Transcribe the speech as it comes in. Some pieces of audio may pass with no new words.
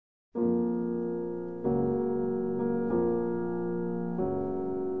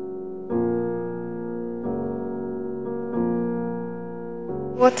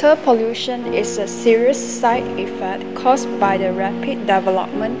Water pollution is a serious side effect caused by the rapid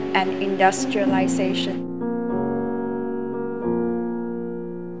development and industrialization.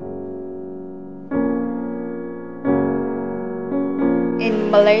 In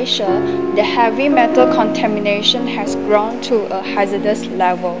Malaysia, the heavy metal contamination has grown to a hazardous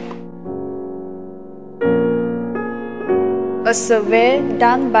level. A survey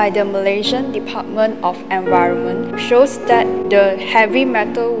done by the Malaysian Department of Environment shows that the heavy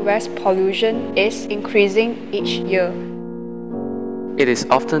metal waste pollution is increasing each year. It is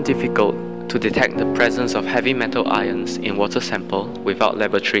often difficult to detect the presence of heavy metal ions in water sample without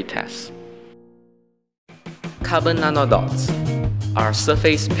laboratory tests. Carbon nanodots are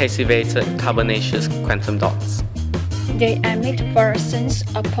surface passivated carbonaceous quantum dots. They emit fluorescence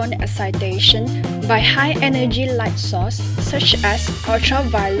upon excitation by high-energy light source such as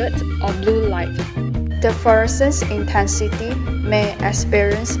ultraviolet or blue light. The fluorescence intensity may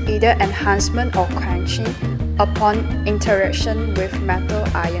experience either enhancement or quenching upon interaction with metal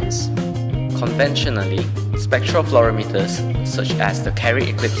ions. Conventionally, spectropolarimeters such as the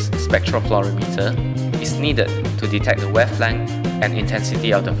Carrier Eclipse spectropolarimeter is needed to detect the wavelength and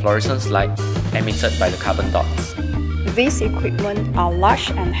intensity of the fluorescence light emitted by the carbon dots. These equipment are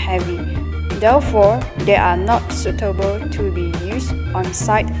large and heavy, therefore they are not suitable to be used on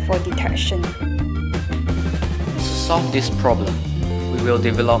site for detection. To solve this problem, we will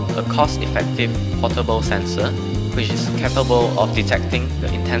develop a cost-effective portable sensor which is capable of detecting the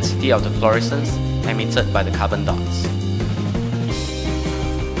intensity of the fluorescence emitted by the carbon dots.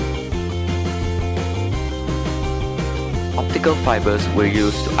 Optical fibers were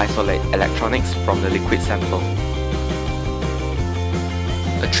used to isolate electronics from the liquid sample.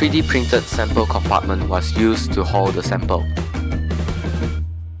 A 3D printed sample compartment was used to hold the sample.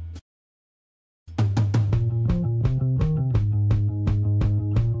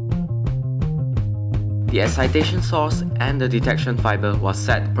 The excitation source and the detection fiber was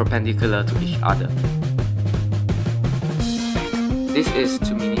set perpendicular to each other. This is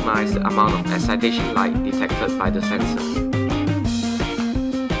to minimize the amount of excitation light detected by the sensor.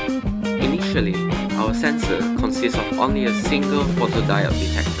 Initially, our sensor consists of only a single photodiode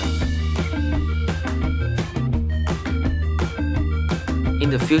detector. In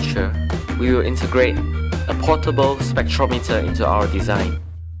the future, we will integrate a portable spectrometer into our design.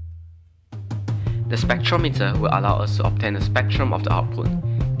 The spectrometer will allow us to obtain a spectrum of the output,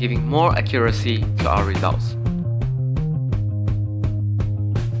 giving more accuracy to our results.